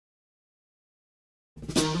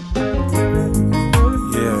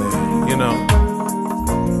know,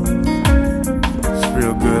 it's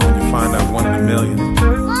real good when you find out one in a million.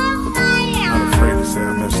 Not afraid to say I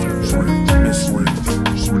messed up.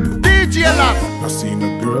 DJLass. I seen a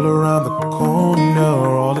girl around the corner.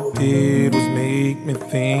 All it did was make me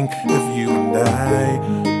think of you and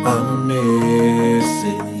I'm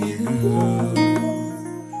missing you,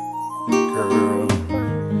 girl.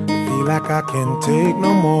 Feel like I can't take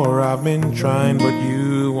no more. I've been trying, but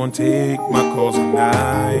you won't take my calls, and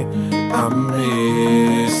I'm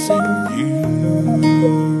missing you.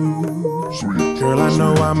 Girl, I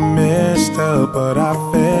know I messed up, but I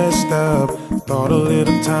fessed up. Thought a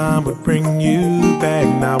little time would bring you back.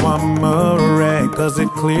 Now I'm a wreck, cause it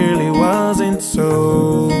clearly wasn't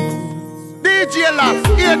so. DJLass,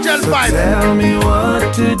 so tell me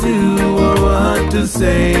what to do or what to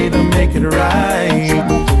say to make it right,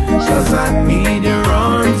 cause I need your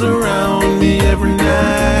arms around me every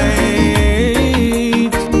night.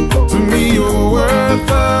 To me you're worth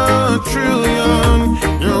a trillion.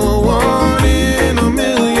 You're one in a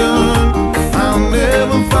million. I'll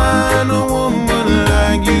never find a woman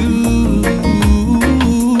like you.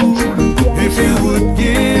 If you would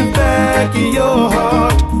give back your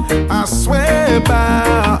heart, I swear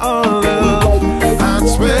by all love, I'd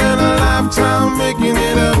spend a lifetime making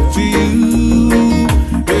it up to you.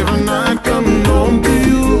 Every night coming home to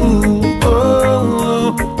you. Oh,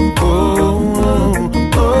 oh, oh,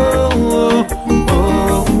 oh,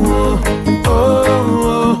 oh, oh,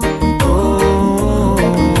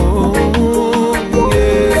 oh,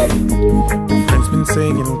 yeah. Friends been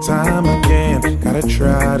saying time again, gotta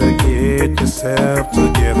try to get yourself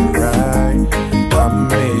together right. I'm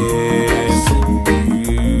missing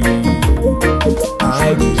you. I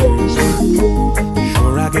do.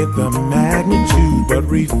 Sure, I get the magnitude, but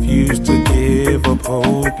refuse to give up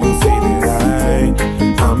hope and say that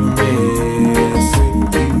I'm missing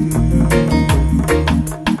you.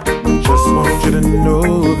 Just want you to know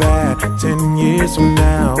that 10 years from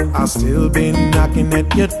now, I'll still be knocking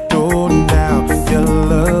at your door now. Your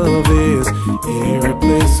love is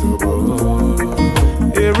irreplaceable.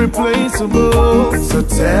 Irreplaceable. So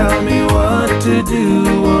tell me what to do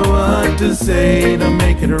or what to say to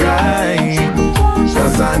make it right,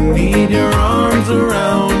 cause I need your arms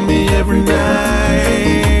around me every night.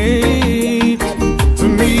 To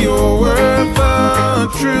me you're worth a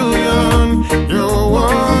trillion. You're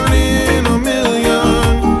one in a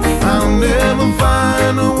million. I'll never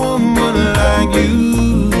find a woman like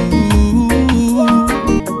you.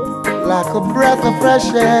 Like a breath of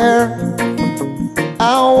fresh air, I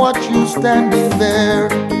watch you standing there.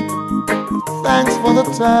 Thanks for the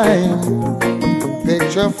time.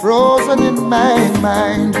 Picture frozen in my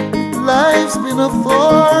mind. Life's been a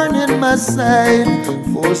thorn in my side,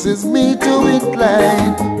 forces me to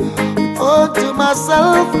incline. Oh, to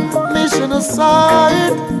myself, mission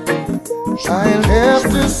aside, I'll have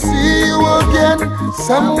to see you again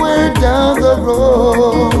somewhere down the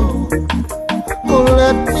road. Oh,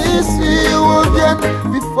 let me see you again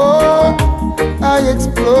before I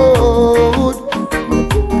explode.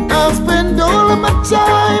 I'll spend all of my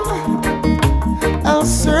time, I'll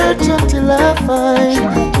search until I find.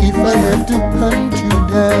 If I have to hunt you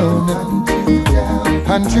down,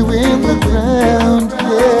 hunt you in the ground,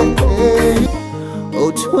 yeah.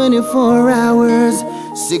 Oh, 24 hours,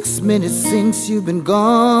 6 minutes since you've been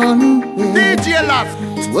gone, yeah. DJLass.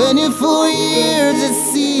 24 years it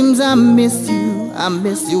seems I missed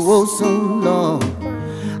you oh so long.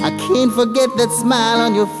 I can't forget that smile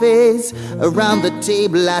on your face. Around the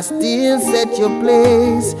table I still set your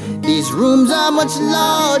place. These rooms are much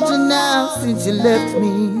larger now since you left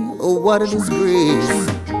me. Oh, what a disgrace.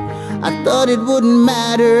 I thought it wouldn't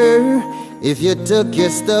matter if you took your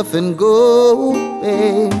stuff and go,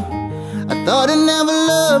 babe. I thought I never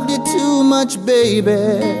loved you too much,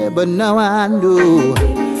 baby, but now I know.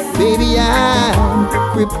 Baby, I'm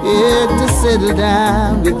prepared to settle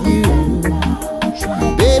down with you.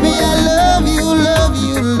 Baby, I love you, love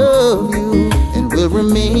you, love you, and will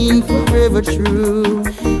remain forever true.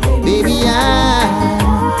 Baby,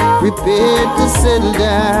 I'm prepared to settle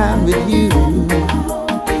down with you.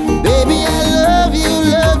 Baby, I love you,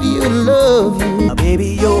 love you, love you. Baby,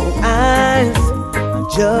 your eyes are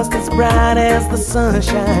just as bright as the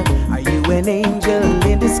sunshine. Are you an angel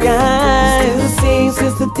in disguise? Still the same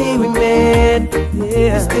since the day we met.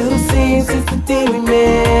 Yeah, still the same since the day we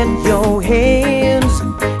met. Your hands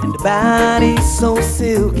and body so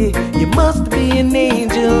silky. You must be an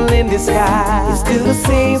angel in disguise. Still the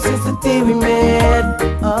same since the day we met.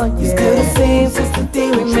 Oh yeah, still the same since the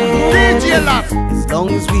day we met. DJLass. As long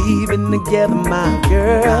as we've been together, my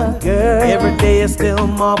girl, every day I still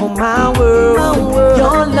marvel my world.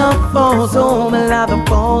 Your love falls on me like the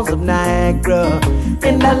falls of Niagara,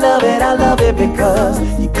 and I love it because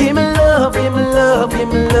you give me love, give me love, give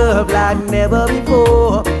me love like never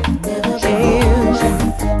before.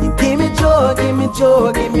 And you give me joy, give me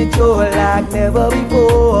joy, give me joy like never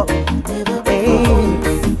before.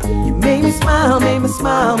 And you make me smile, make me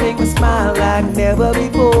smile, make me smile like never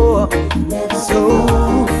before. So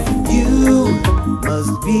you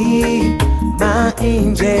must be my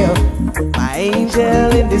angel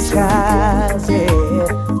in disguise, yeah.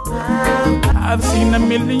 I've seen a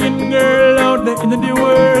million girls out there in the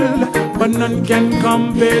world, but none can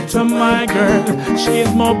compare to my girl. She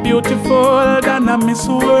is more beautiful than a Miss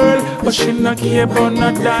World, but she not care about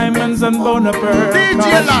no diamonds and about no pearls.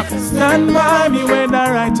 Stand by me when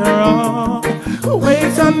I right or wrong.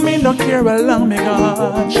 Wait on me, no care how long me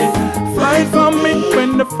gone. She fight for me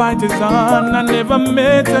when the fight is on. I never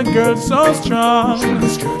met a girl so strong.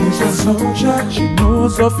 This girl is a soldier. She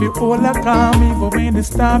knows of you all I come, even when the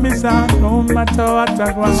storm is on. No matter what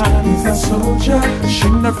I want. This girl is a soldier. She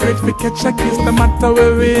not afraid to catch a kiss, no matter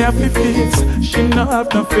where we have to face. She not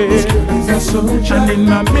have no fear. This girl is a soldier. And in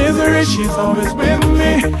my misery, she's always with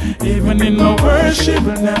me. Even in my worst, she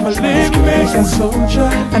will never leave me. She's a soldier.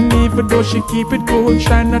 And even though she keep it cool,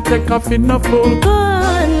 trying to take off in a fool.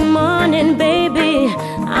 Good morning, baby.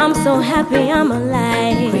 I'm so happy I'm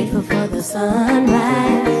alive. Grateful for the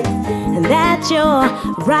sunrise and that you're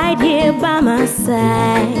right here by my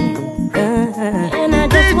side. And I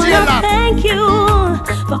just want to thank you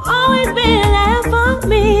for always being there for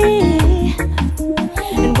me.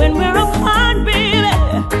 And when we're apart, baby,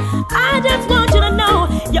 I just want you to know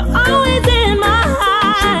you're always in my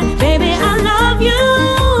heart. Baby, I love you,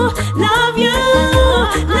 love you,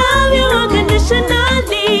 love you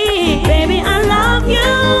unconditionally. Baby, I love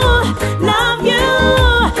you, love you,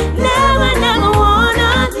 never, never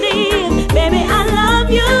wanna leave. Baby, I love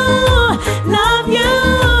you, love you,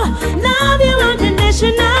 love you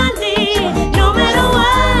unconditionally. No matter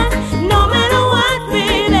what,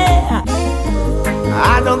 baby.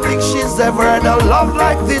 I don't think she's ever had a love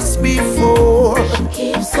like this before. She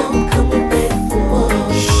keeps on coming back for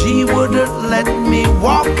more. She wouldn't let me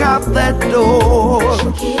walk out that door.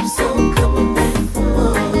 She keeps on coming back for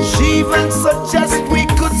more. She even suggests we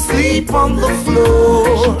could sleep on the floor.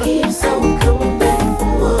 She keeps on coming back for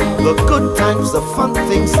more. The good times, the fun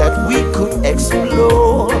things that we could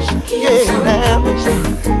explore.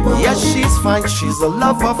 Yes, she's fine, she's the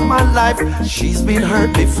love of my life. She's been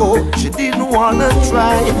hurt before, she didn't wanna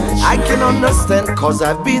try. I can understand, cause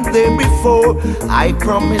I've been there before. I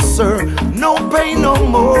promise her, no pain no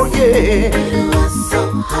more, yeah. It was so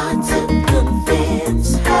hard to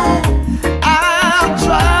convince her. I'll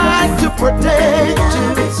try to protect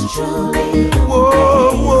Love you. is truly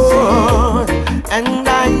Whoa, whoa. And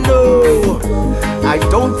I know, I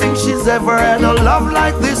don't think she's ever had a love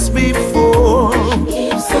like this before.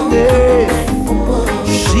 Yeah.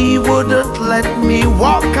 She wouldn't let me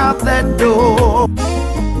walk out that door.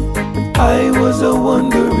 I was a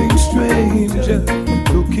wandering stranger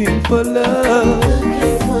looking for love.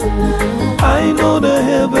 I know the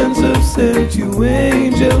heavens have sent you,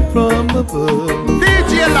 angel from above.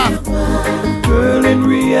 DJLass. Girl, in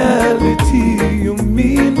reality, you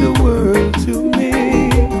mean the world to me.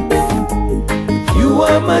 You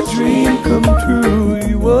are my dream come true.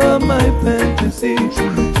 You are my fantasy.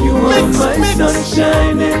 You are my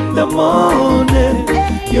sunshine in the morning.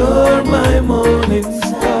 You're my morning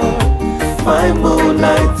star, my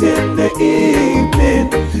moonlight in the evening.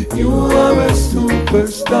 You are a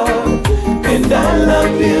superstar, and I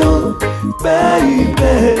love you,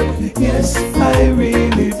 baby. Yes, I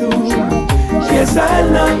really do. Yes, I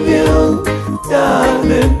love you,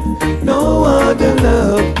 darling. No other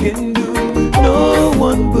love can do. No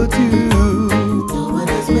one but you.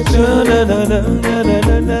 No, no, no, no, no, no,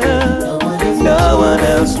 no, no. No one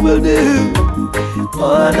else will do.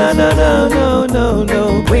 Oh, no, no, no, no, no,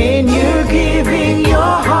 no. When you're giving your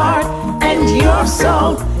heart and your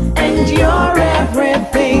soul and your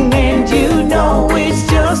everything, and you know it's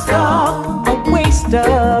just all a waste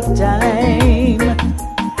of time,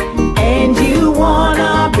 and you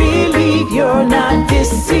wanna believe you're not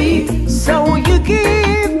deceived, so you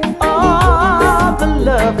give all the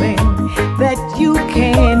loving that you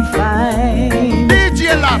can find.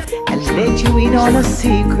 DJLass. And let you in on a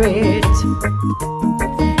secret.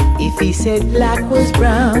 If he said black was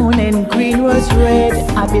brown and green was red,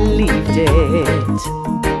 I believed it.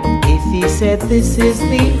 If he said this is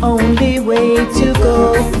the only way to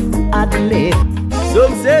go, I'd live.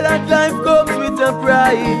 Some say that life comes with a a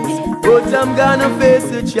prize, but I'm gonna face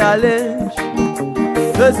the challenge.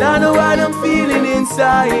 Cause I know what I'm feeling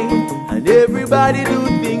inside, and everybody do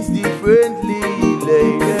things differently,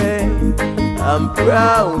 lady. I'm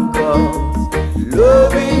proud cause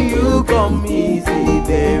loving you come easy.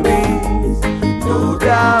 There is no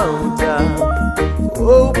doubt. I'm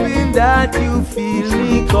hoping that you feel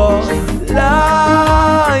me, cause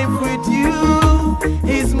life with you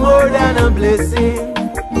is more than a blessing,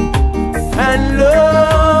 and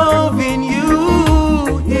loving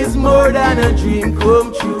you is more than a dream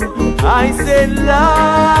come true. I said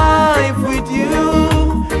life with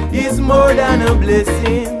you is more than a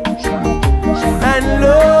blessing, and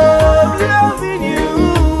loving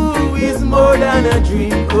you is more than a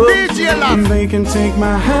dream come true. They can take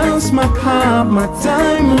my house, my car, my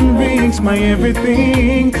diamond rings, my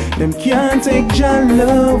everything. Them can't take your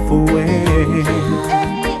love away.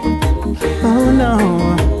 Oh no.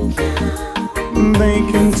 They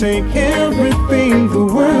can take everything the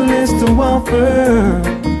world has to offer,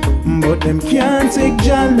 but them can't take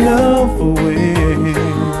your love away.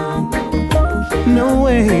 No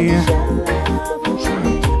way.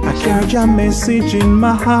 I carry your message in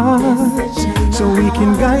my heart, so we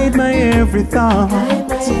can guide my every thought.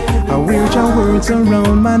 I wear your words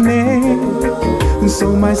around my neck,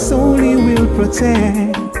 so my soul he will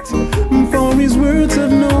protect. For his words of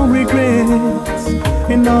no regrets,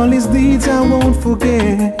 and all his deeds I won't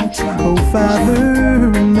forget. Oh Father,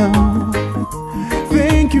 no,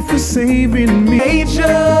 thank you for saving me. Hey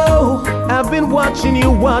Joe, I've been watching you,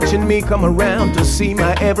 watching me come around to see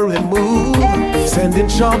my every move. Sending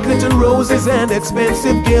chocolate and roses and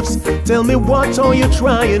expensive gifts. Tell me, what are you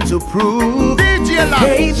trying to prove? DJLass.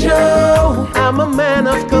 Hey Joe, I'm a man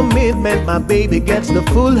of commitment. My baby gets the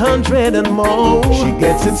full 100 and more. She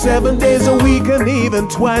gets it 7 days a week and even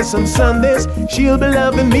twice on Sundays. She'll be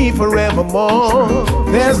loving me forevermore.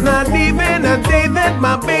 There's not even a day that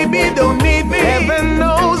my baby don't need me. Heaven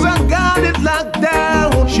knows I got it locked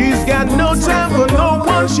down. She's got no time for no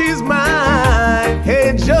one, she's mine.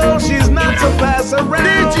 Hey Joe, she's not to pass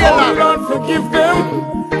around. Oh Lord, forgive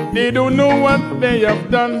them, they don't know what they have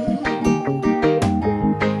done.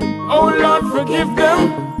 Oh Lord, forgive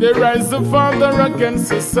them, they rise the father against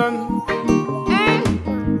the son.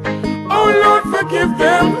 Oh Lord, forgive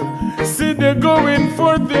them, see they're going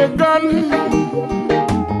for their gun.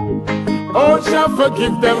 Oh, Jah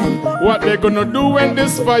forgive them, what they gonna do when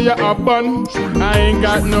this fire a burn? I ain't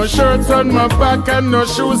got no shirt on my back and no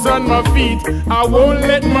shoes on my feet. I won't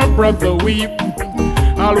let my brother weep.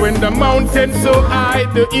 All when the mountain's so high,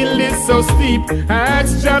 the hill is so steep, I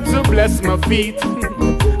ask Jah to bless my feet.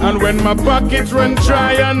 And when my pocket run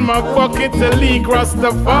dry and my pocket a leak,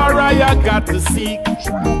 Rastafari I got to seek.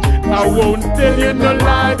 I won't tell you no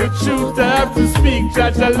lie, the truth I have to speak.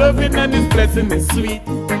 Jah loving and his blessing is sweet.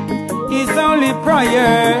 His only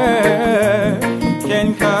prayer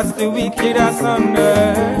can cast the wicked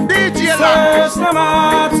asunder. Search the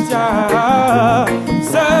hearts, Jah.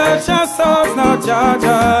 Search our souls now,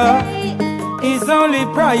 Jah. His only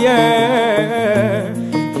prayer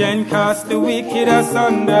can cast the wicked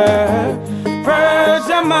asunder. Purge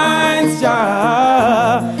their minds,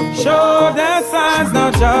 Jah. Show their signs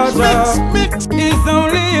now, Jah. He's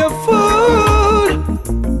only a fool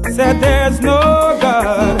said there's no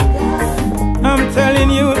God. I'm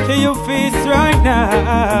telling you to your face right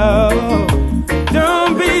now,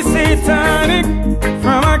 don't be satanic.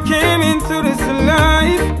 From I came into this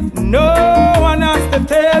life, no one has to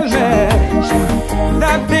tell me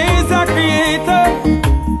that there's a creator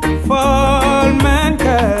for all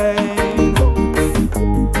mankind.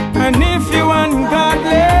 And if you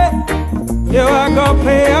ungodly, you are gonna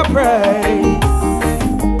pay a price.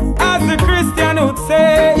 As a Christian would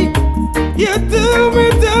say, you do me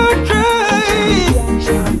the Christ.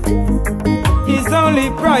 His only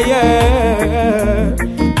prayer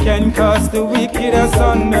can cast the wicked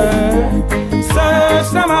asunder. Search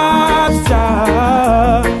them hearts,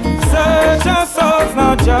 Jah. Search our souls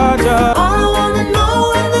now, Jah. All I wanna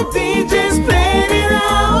know when the DJ's playing it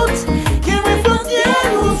out, can we forget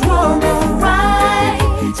who's wrong or right?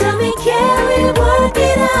 Tell me, can we work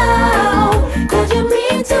it out? 'Cause you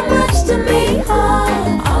mean too much to me, oh.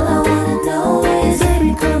 All I wanna know is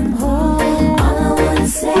baby, come home. All I wanna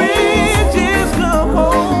say is come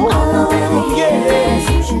home. All I wanna hear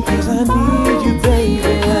is 'cause I need you,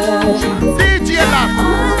 baby. DJLass.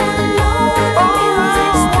 All I wanna know when the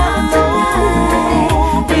music's